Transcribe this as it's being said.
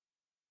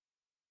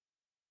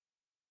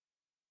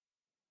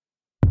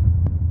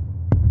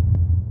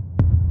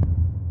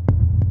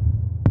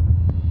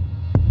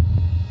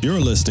You're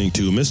listening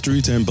to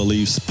Mysteries and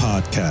Beliefs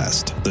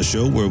Podcast, the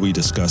show where we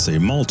discuss a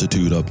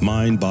multitude of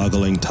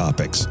mind-boggling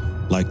topics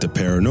like the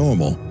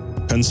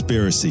paranormal,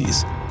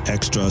 conspiracies,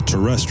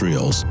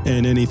 extraterrestrials,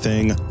 and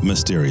anything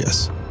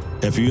mysterious.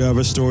 If you have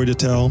a story to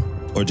tell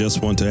or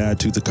just want to add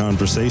to the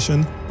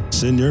conversation,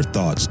 send your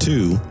thoughts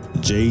to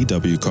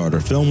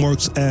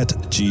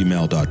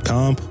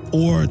jwcarterfilmworks@gmail.com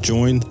or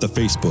join the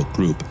Facebook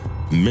group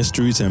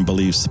Mysteries and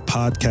Beliefs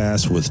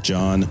Podcast with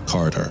John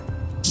Carter.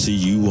 See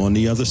you on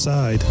the other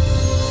side.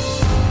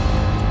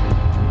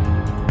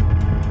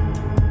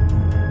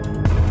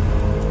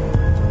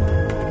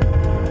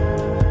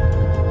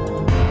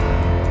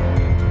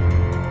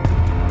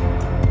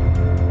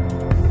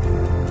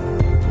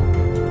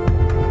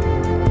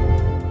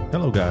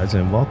 Hello guys,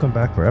 and welcome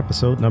back for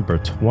episode number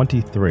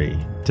 23.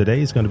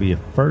 Today is going to be a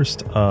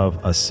first of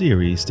a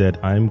series that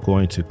I'm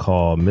going to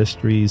call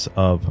Mysteries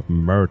of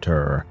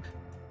Murder.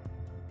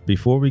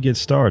 Before we get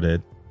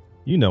started,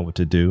 you know what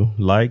to do.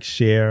 Like,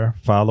 share,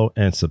 follow,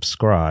 and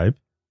subscribe.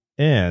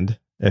 And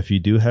if you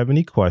do have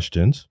any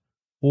questions,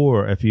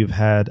 or if you've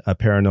had a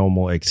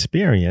paranormal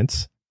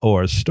experience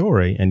or a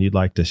story and you'd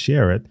like to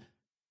share it,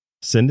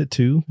 send it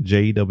to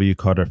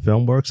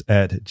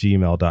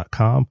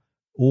jwcarterfilmworks@gmail.com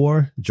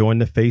or join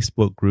the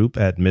Facebook group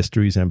at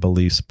Mysteries and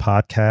Beliefs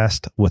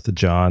Podcast with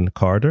John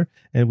Carter,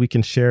 and we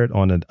can share it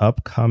on an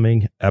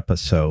upcoming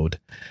episode.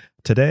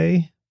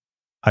 Today,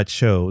 I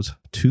chose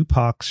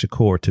Tupac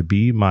Shakur to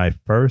be my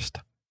first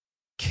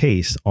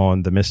case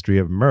on the mystery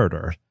of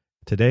murder.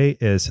 Today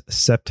is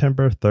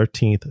September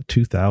 13th,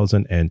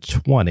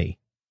 2020.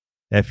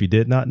 If you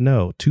did not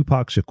know,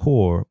 Tupac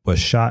Shakur was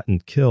shot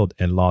and killed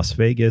in Las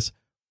Vegas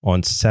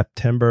on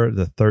September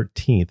the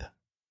 13th,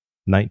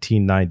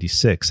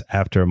 1996,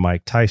 after a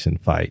Mike Tyson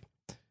fight.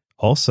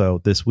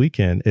 Also, this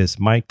weekend is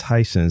Mike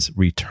Tyson's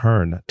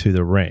return to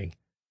the ring.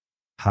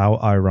 How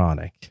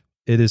ironic.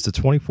 It is the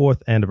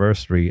 24th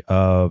anniversary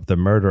of the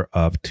murder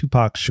of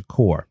Tupac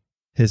Shakur.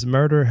 His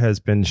murder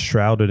has been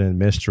shrouded in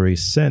mystery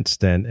since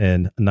then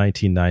in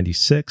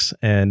 1996,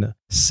 and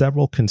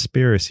several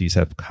conspiracies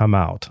have come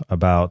out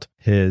about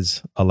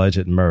his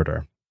alleged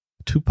murder.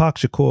 Tupac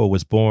Shakur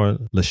was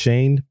born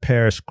LaShane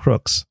Paris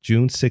Crooks,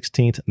 June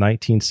 16,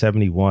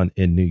 1971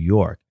 in New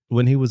York.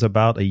 When he was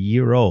about a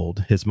year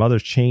old, his mother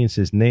changed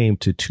his name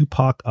to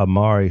Tupac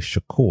Amari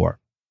Shakur.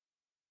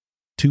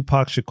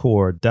 Tupac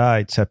Shakur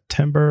died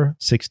September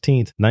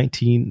 16,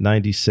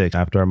 1996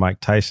 after a Mike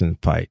Tyson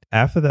fight.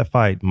 After that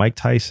fight, Mike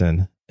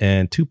Tyson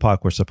and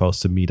Tupac were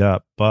supposed to meet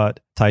up, but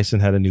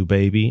Tyson had a new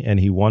baby and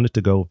he wanted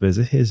to go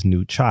visit his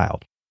new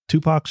child.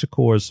 Tupac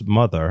Shakur's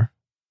mother,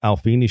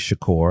 Alfini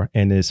Shakur,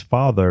 and his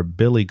father,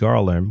 Billy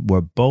Garland,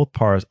 were both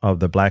part of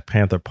the Black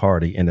Panther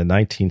Party in the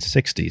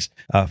 1960s.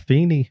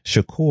 Alfini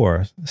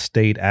Shakur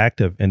stayed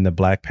active in the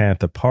Black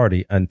Panther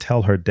Party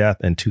until her death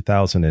in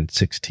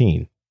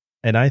 2016.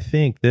 And I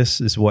think this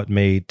is what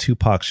made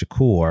Tupac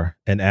Shakur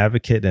an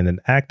advocate and an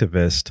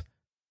activist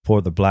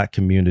for the Black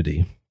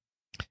community.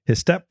 His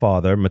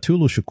stepfather,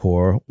 Mutulu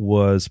Shakur,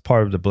 was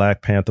part of the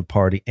Black Panther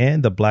Party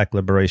and the Black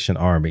Liberation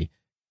Army.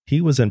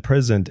 He was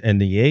imprisoned in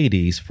the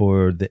 80s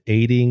for the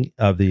aiding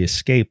of the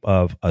escape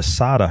of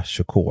Assata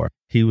Shakur.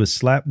 He was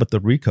slapped with the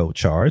RICO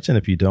charge. And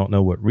if you don't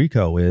know what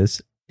RICO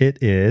is, it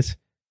is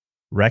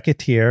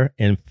Racketeer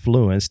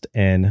Influenced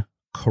and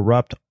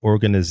Corrupt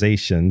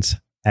Organizations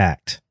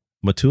Act.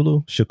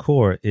 Mutulu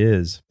Shakur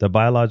is the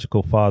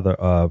biological father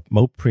of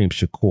Mopreme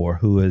Shakur,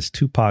 who is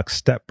Tupac's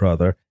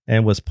stepbrother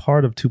and was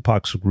part of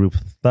Tupac's group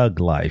Thug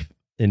Life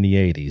in the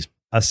 80s.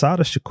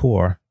 Assata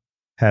Shakur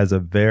has a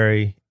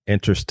very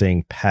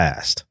interesting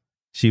past.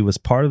 She was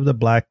part of the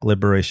Black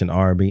Liberation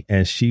Army,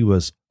 and she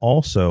was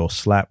also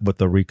slapped with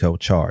the RICO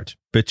charge.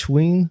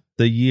 Between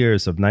the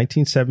years of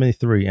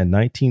 1973 and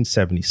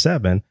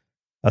 1977,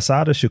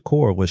 Assata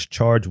Shakur was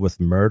charged with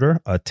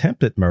murder,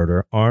 attempted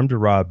murder, armed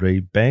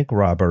robbery, bank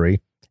robbery,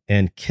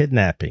 and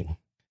kidnapping.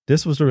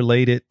 This was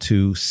related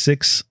to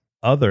 6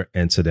 other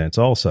incidents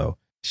also.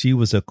 She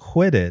was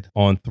acquitted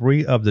on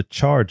 3 of the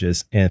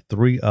charges, and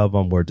 3 of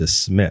them were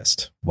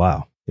dismissed.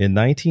 Wow. In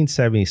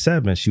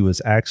 1977, she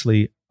was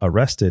actually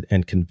arrested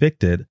and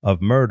convicted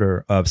of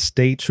murder of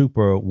State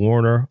Trooper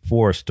Warner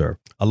Forrester,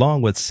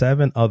 along with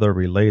 7 other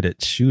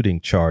related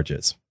shooting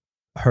charges.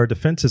 Her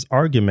defense's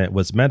argument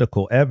was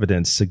medical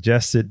evidence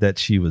suggested that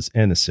she was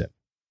innocent.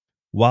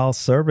 While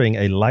serving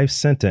a life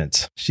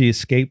sentence, she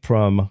escaped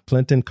from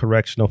Clinton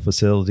Correctional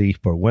Facility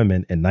for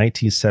Women in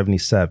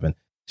 1977.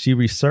 She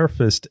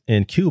resurfaced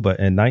in Cuba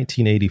in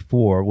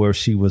 1984, where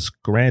she was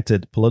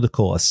granted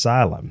political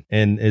asylum,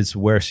 and is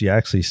where she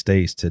actually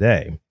stays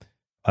today.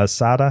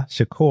 Assata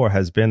Shakur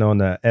has been on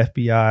the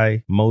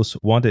FBI Most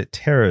Wanted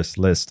Terrorist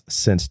list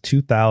since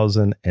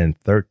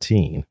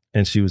 2013.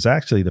 And she was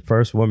actually the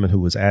first woman who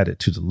was added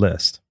to the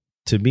list.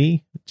 To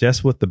me,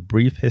 just with the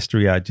brief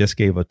history I just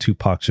gave of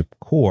Tupac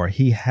Shakur,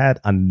 he had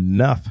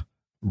enough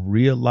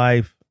real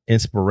life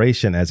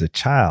inspiration as a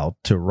child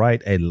to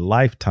write a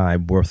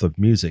lifetime worth of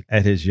music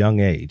at his young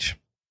age.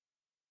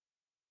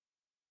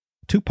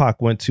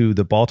 Tupac went to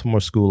the Baltimore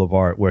School of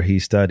Art, where he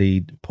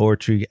studied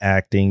poetry,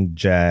 acting,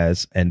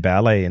 jazz, and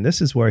ballet. And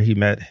this is where he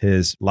met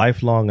his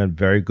lifelong and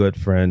very good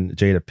friend,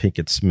 Jada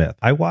Pinkett Smith.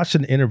 I watched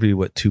an interview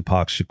with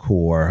Tupac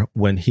Shakur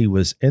when he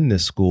was in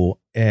this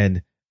school,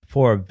 and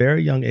for a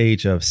very young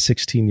age of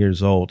 16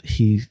 years old,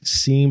 he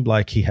seemed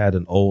like he had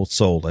an old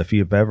soul. If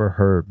you've ever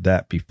heard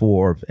that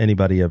before, if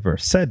anybody ever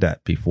said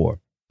that before.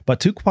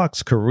 But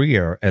Tupac's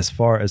career as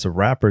far as a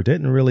rapper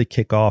didn't really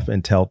kick off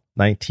until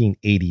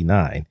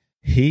 1989.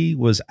 He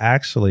was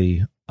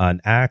actually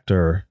an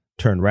actor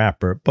turned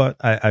rapper, but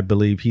I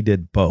believe he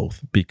did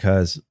both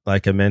because,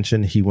 like I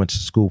mentioned, he went to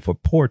school for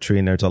poetry,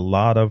 and there's a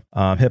lot of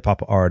hip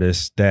hop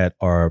artists that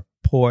are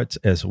poets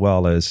as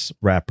well as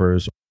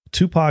rappers.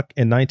 Tupac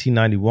in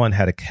 1991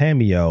 had a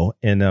cameo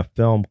in a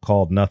film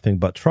called Nothing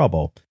But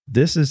Trouble.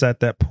 This is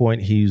at that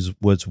point he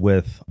was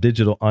with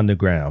Digital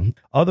Underground.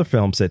 Other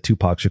films that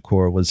Tupac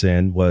Shakur was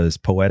in was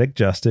Poetic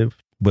Justice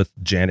with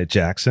Janet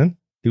Jackson.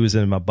 He was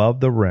in Above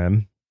the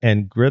Rim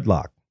and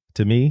Gridlock.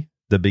 To me,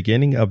 the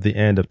beginning of the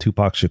end of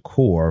Tupac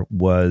Shakur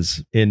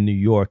was in New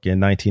York in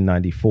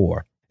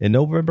 1994. In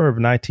November of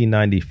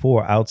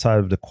 1994, outside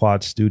of the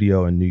Quad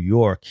Studio in New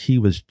York, he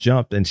was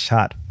jumped and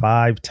shot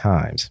 5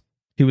 times.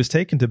 He was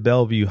taken to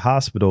Bellevue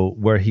Hospital,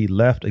 where he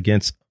left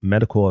against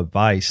medical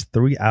advice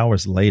 3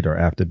 hours later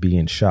after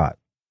being shot.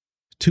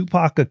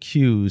 Tupac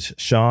accused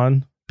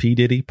Sean P.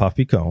 Diddy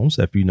Puffy Combs,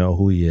 if you know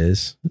who he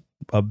is,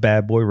 of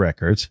Bad Boy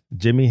Records,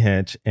 Jimmy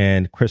Hinch,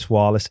 and Chris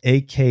Wallace,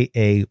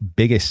 a.k.a.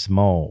 Biggie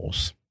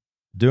Smalls.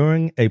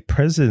 During a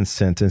prison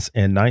sentence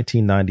in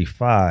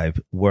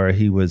 1995, where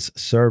he was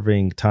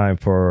serving time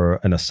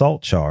for an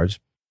assault charge,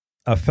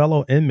 a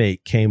fellow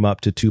inmate came up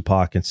to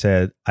Tupac and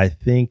said, "I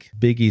think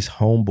Biggie's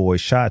homeboy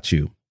shot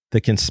you."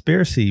 The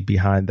conspiracy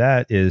behind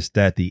that is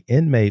that the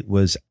inmate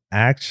was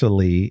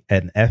actually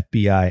an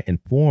FBI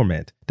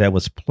informant that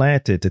was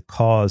planted to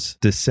cause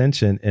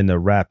dissension in the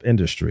rap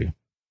industry.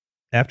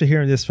 After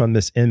hearing this from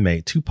this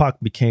inmate,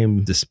 Tupac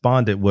became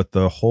despondent with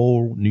the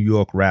whole New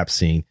York rap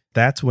scene.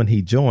 That's when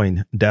he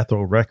joined Death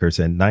Row Records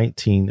in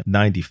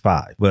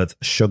 1995 with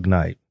Suge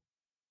Knight.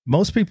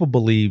 Most people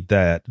believe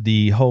that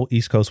the whole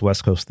East Coast,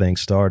 West Coast thing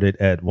started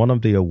at one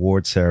of the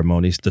award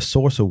ceremonies, the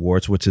Source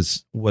Awards, which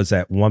was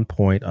at one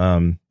point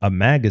a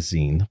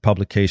magazine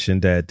publication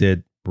that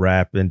did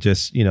rap and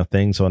just,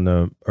 things on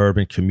the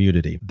urban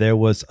community. There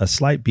was a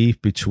slight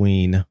beef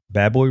between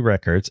Bad Boy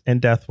Records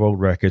and Death Row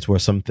Records where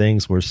some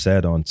things were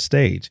said on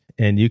stage.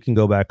 And you can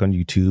go back on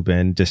YouTube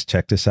and just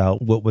check this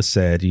out, what was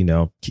said.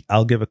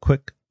 I'll give a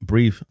quick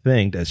brief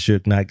thing that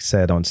Suge Knight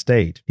said on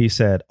stage. He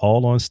said,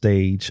 "All on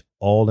stage,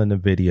 all in the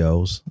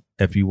videos.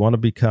 If you want to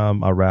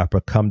become a rapper,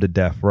 come to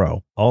Death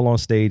Row." All on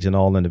stage and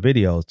all in the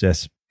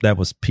videos, that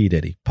was P.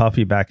 Diddy.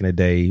 Puffy back in the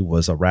day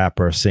was a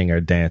rapper, singer,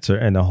 dancer,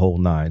 and the whole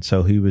nine.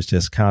 So he was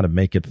just kind of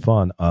making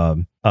fun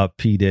of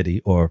P.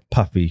 Diddy or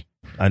Puffy.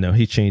 I know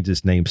he changed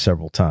his name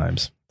several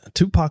times.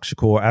 Tupac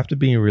Shakur, after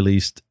being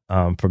released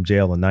from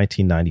jail in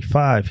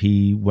 1995,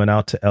 he went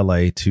out to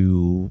LA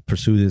to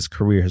pursue his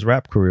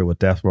rap career with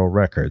Death Row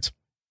Records.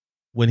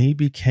 When he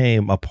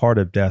became a part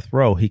of Death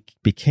Row, he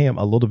became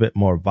a little bit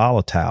more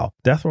volatile.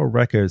 Death Row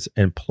Records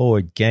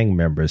employed gang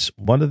members.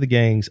 One of the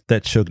gangs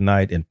that Suge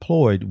Knight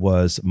employed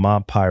was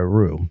Mob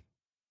Piru.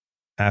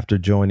 After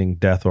joining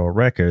Death Row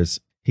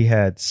Records, he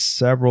had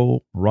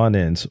several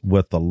run-ins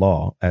with the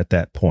law at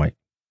that point.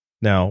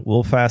 Now,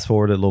 we'll fast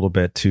forward a little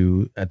bit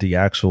to the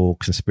actual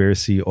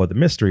conspiracy or the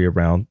mystery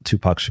around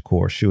Tupac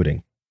Shakur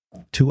shooting.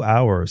 2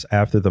 hours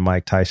after the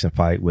Mike Tyson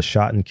fight was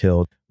shot and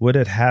killed. What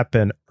had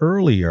happened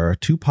earlier,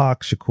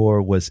 Tupac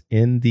Shakur was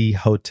in the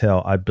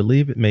hotel. I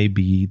believe it may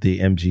be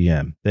the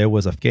MGM. There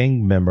was a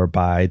gang member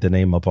by the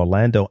name of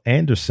Orlando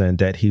Anderson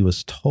that he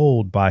was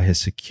told by his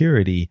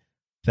security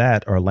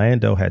that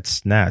Orlando had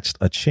snatched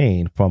a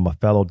chain from a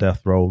fellow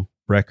Death Row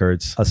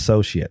Records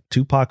associate.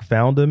 Tupac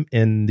found him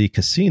in the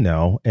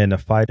casino and a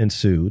fight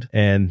ensued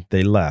and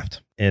they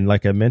left. And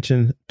like I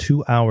mentioned,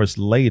 2 hours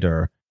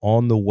later,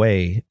 on the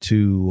way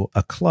to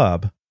a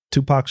club,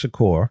 Tupac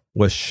Shakur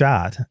was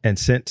shot and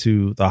sent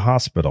to the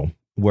hospital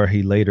where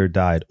he later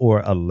died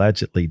or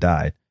allegedly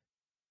died.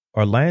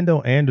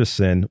 Orlando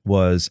Anderson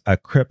was a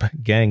Crip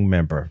gang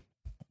member.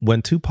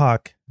 When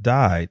Tupac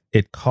died,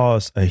 it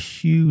caused a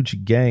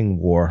huge gang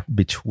war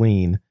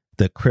between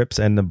the Crips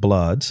and the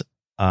Bloods.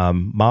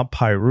 Mob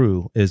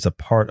Piru is a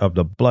part of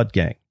the Blood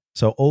gang.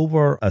 So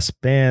over a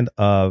span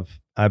of,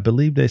 I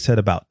believe they said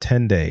about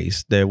 10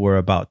 days, there were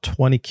about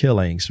 20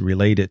 killings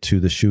related to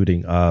the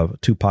shooting of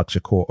Tupac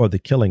Shakur or the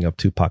killing of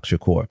Tupac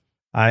Shakur.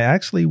 I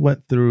actually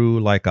went through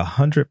like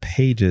 100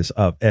 pages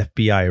of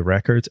FBI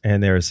records,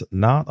 and there's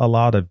not a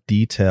lot of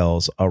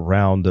details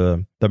around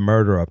the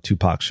murder of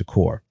Tupac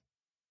Shakur.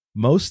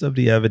 Most of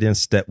the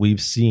evidence that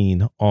we've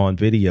seen on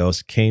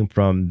videos came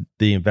from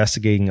the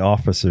investigating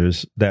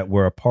officers that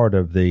were a part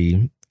of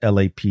the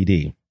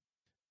LAPD.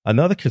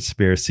 Another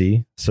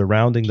conspiracy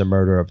surrounding the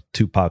murder of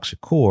Tupac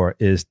Shakur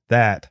is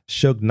that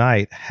Suge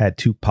Knight had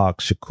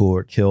Tupac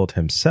Shakur killed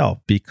himself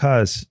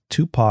because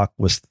Tupac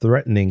was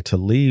threatening to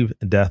leave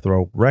Death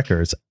Row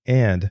Records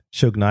and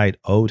Suge Knight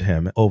owed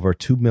him over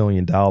 $2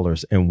 million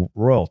in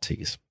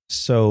royalties.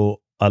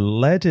 So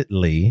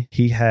allegedly,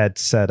 he had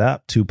set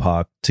up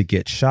Tupac to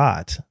get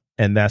shot,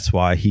 and that's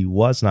why he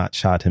was not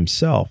shot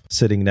himself,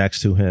 sitting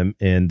next to him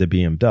in the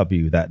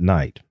BMW that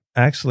night.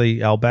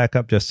 Actually, I'll back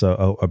up just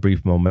a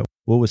brief moment.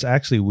 What was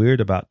actually weird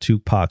about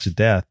Tupac's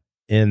death,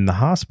 in the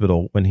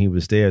hospital when he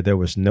was there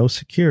was no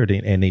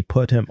security and they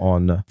put him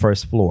on the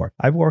first floor.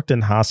 I've worked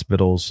in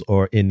hospitals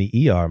or in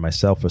the ER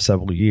myself for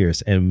several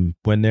years. And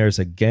when there's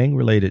a gang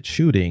related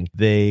shooting,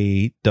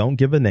 they don't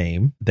give a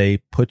name. They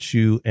put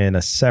you in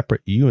a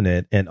separate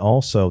unit, and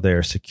also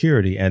there's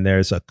security. And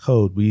there's a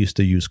code. We used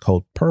to use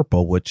code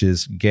purple, which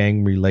is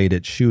gang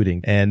related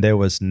shooting. And there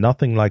was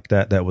nothing like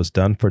that was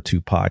done for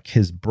Tupac.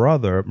 His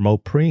brother,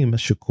 Mopreme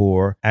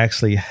Shakur,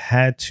 actually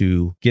had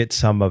to get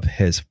some of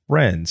his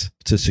friends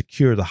to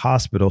secure the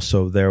hospital,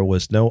 so there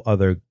was no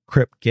other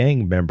Crip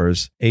gang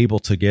members able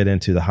to get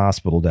into the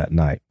hospital that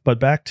night. But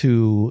back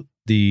to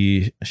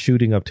the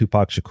shooting of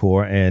Tupac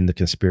Shakur and the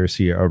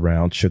conspiracy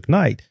around Suge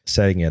Knight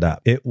setting it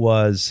up. It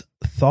was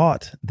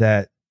thought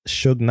that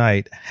Suge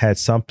Knight had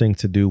something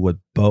to do with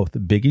both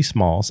Biggie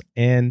Smalls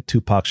and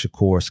Tupac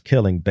Shakur's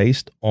killing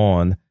based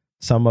on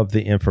some of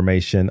the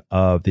information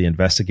of the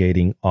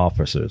investigating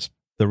officers.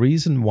 The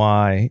reason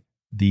why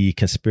the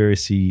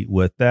conspiracy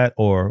with that,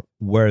 or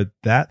where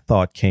that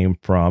thought came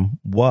from,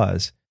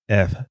 was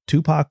if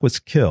Tupac was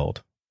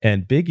killed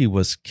and Biggie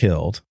was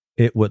killed,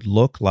 it would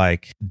look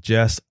like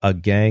just a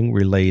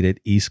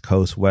gang-related East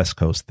Coast, West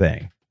Coast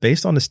thing.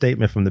 Based on the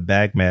statement from the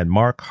bagman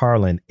Mark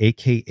Harlan,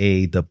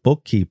 a.k.a. the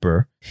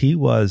bookkeeper, he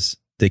was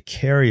the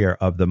carrier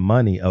of the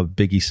money of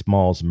Biggie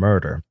Smalls'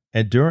 murder.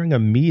 And during a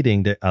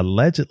meeting,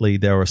 allegedly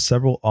there were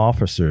several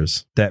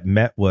officers that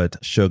met with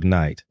Suge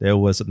Knight. There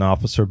was an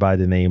officer by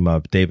the name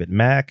of David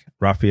Mack,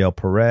 Rafael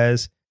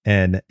Perez,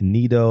 and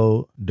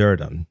Nito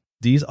Durden.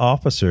 These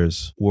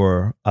officers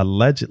were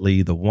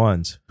allegedly the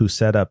ones who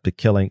set up the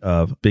killing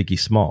of Biggie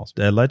Smalls.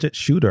 The alleged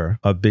shooter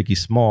of Biggie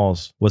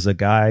Smalls was a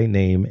guy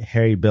named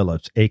Harry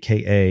Billups,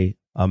 a.k.a.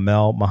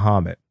 Amel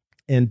Muhammad.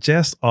 And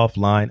just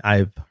offline,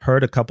 I've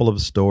heard a couple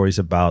of stories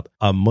about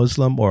a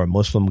Muslim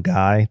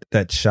guy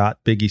that shot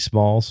Biggie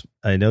Smalls.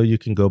 I know you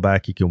can go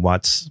back, you can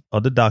watch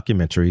other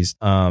documentaries,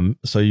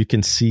 so you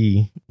can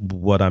see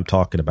what I'm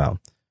talking about.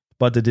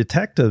 But the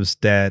detectives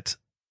that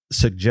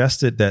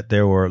suggested that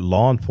there were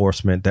law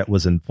enforcement that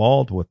was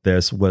involved with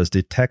this was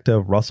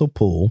Detective Russell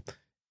Poole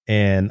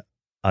and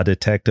a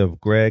Detective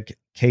Greg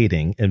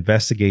Kading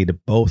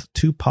investigated both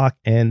Tupac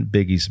and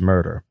Biggie's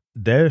murder.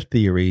 Their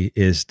theory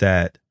is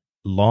that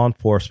law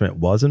enforcement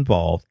was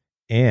involved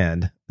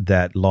and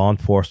that law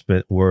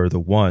enforcement were the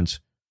ones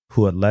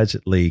who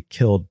allegedly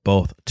killed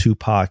both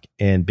Tupac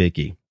and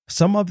Biggie.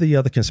 Some of the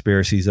other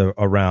conspiracies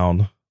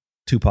around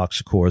Tupac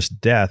Shakur's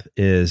death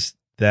is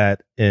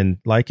that in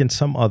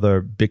some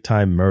other big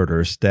time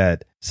murders,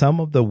 that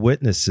some of the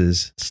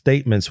witnesses'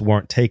 statements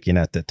weren't taken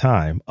at the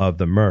time of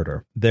the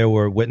murder. There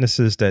were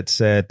witnesses that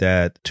said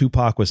that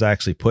Tupac was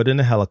actually put in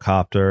a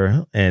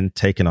helicopter and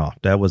taken off.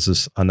 That was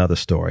just another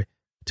story.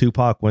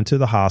 Tupac went to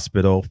the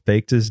hospital,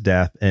 faked his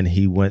death, and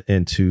he went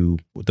into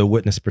the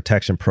witness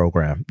protection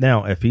program.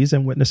 Now, if he's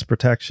in witness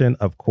protection,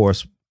 of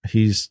course,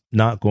 he's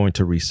not going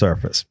to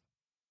resurface.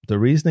 The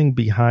reasoning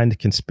behind the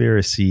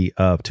conspiracy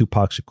of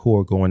Tupac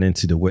Shakur going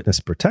into the witness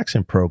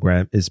protection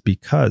program is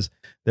because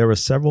there were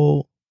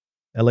several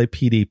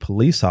LAPD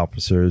police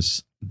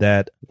officers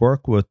that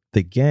work with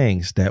the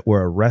gangs that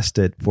were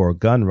arrested for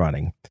gun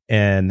running.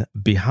 And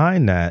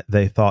behind that,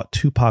 they thought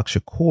Tupac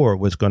Shakur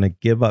was going to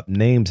give up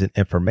names and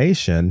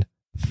information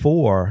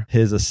for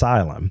his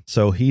asylum.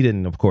 So he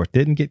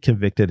didn't get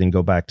convicted and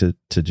go back to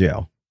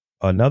jail.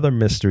 Another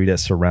mystery that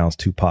surrounds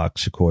Tupac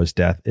Shakur's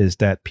death is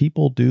that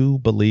people do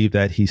believe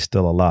that he's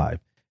still alive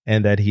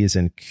and that he is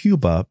in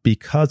Cuba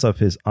because of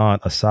his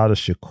aunt Assata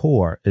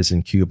Shakur is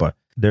in Cuba.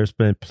 There's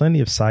been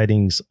plenty of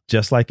sightings,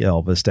 just like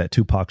Elvis, that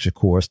Tupac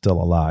Shakur is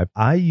still alive.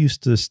 I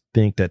used to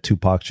think that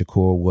Tupac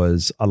Shakur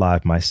was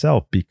alive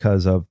myself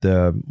because of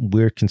the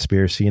weird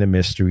conspiracy and the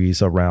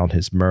mysteries around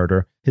his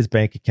murder, his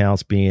bank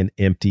accounts being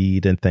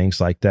emptied and things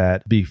like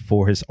that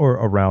before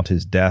around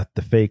his death,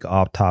 the fake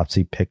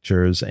autopsy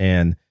pictures,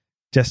 and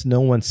just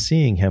no one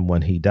seeing him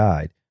when he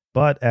died.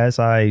 But as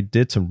I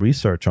did some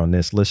research on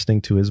this,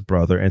 listening to his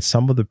brother and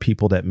some of the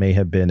people that may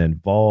have been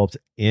involved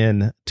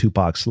in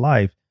Tupac's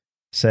life,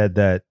 said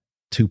that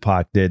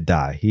Tupac did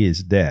die. He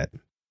is dead.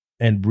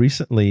 And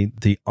recently,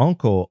 the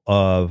uncle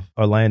of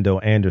Orlando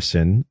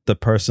Anderson, the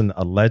person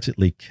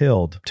allegedly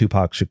killed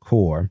Tupac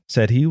Shakur,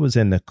 said he was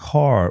in the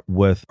car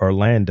with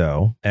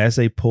Orlando as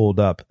they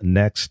pulled up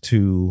next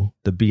to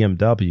the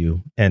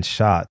BMW and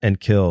shot and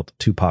killed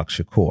Tupac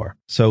Shakur.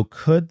 So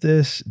could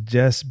this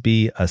just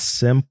be a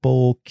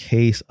simple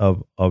case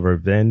of a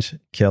revenge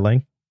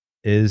killing?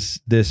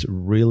 Is this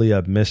really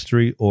a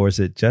mystery, or is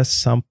it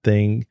just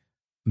something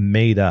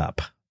made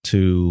up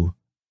to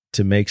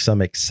to make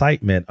some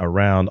excitement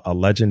around a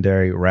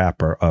legendary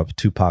rapper of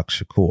Tupac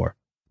Shakur.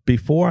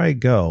 Before I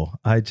go,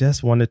 I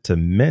just wanted to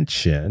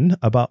mention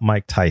about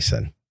Mike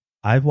Tyson.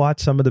 I've watched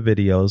some of the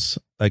videos.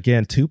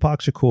 Again, Tupac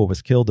Shakur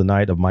was killed the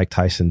night of Mike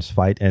Tyson's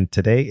fight, and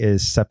today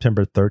is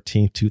September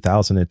 13th,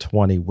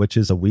 2020, which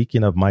is a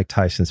weekend of Mike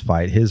Tyson's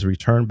fight, his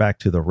return back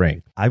to the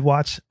ring. I've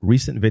watched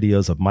recent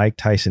videos of Mike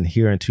Tyson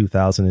here in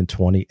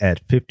 2020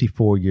 at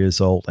 54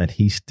 years old, and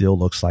he still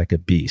looks like a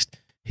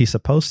beast. He's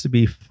supposed to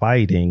be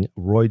fighting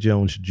Roy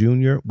Jones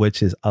Jr.,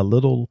 which is a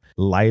little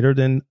lighter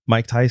than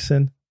Mike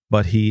Tyson,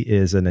 but he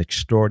is an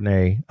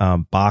extraordinary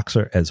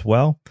boxer as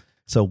well.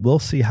 So we'll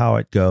see how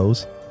it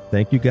goes.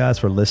 Thank you guys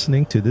for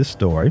listening to this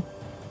story.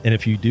 And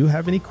if you do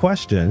have any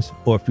questions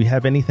or if you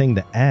have anything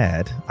to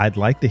add, I'd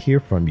like to hear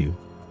from you.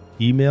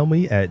 Email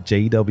me at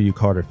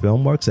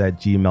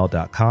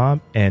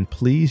jwcarterfilmworks@gmail.com. And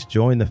please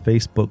join the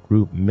Facebook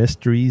group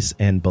Mysteries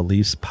and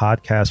Beliefs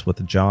Podcast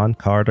with John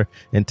Carter.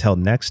 Until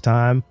next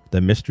time, the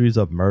Mysteries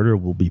of Murder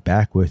will be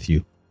back with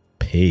you.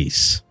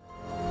 Peace.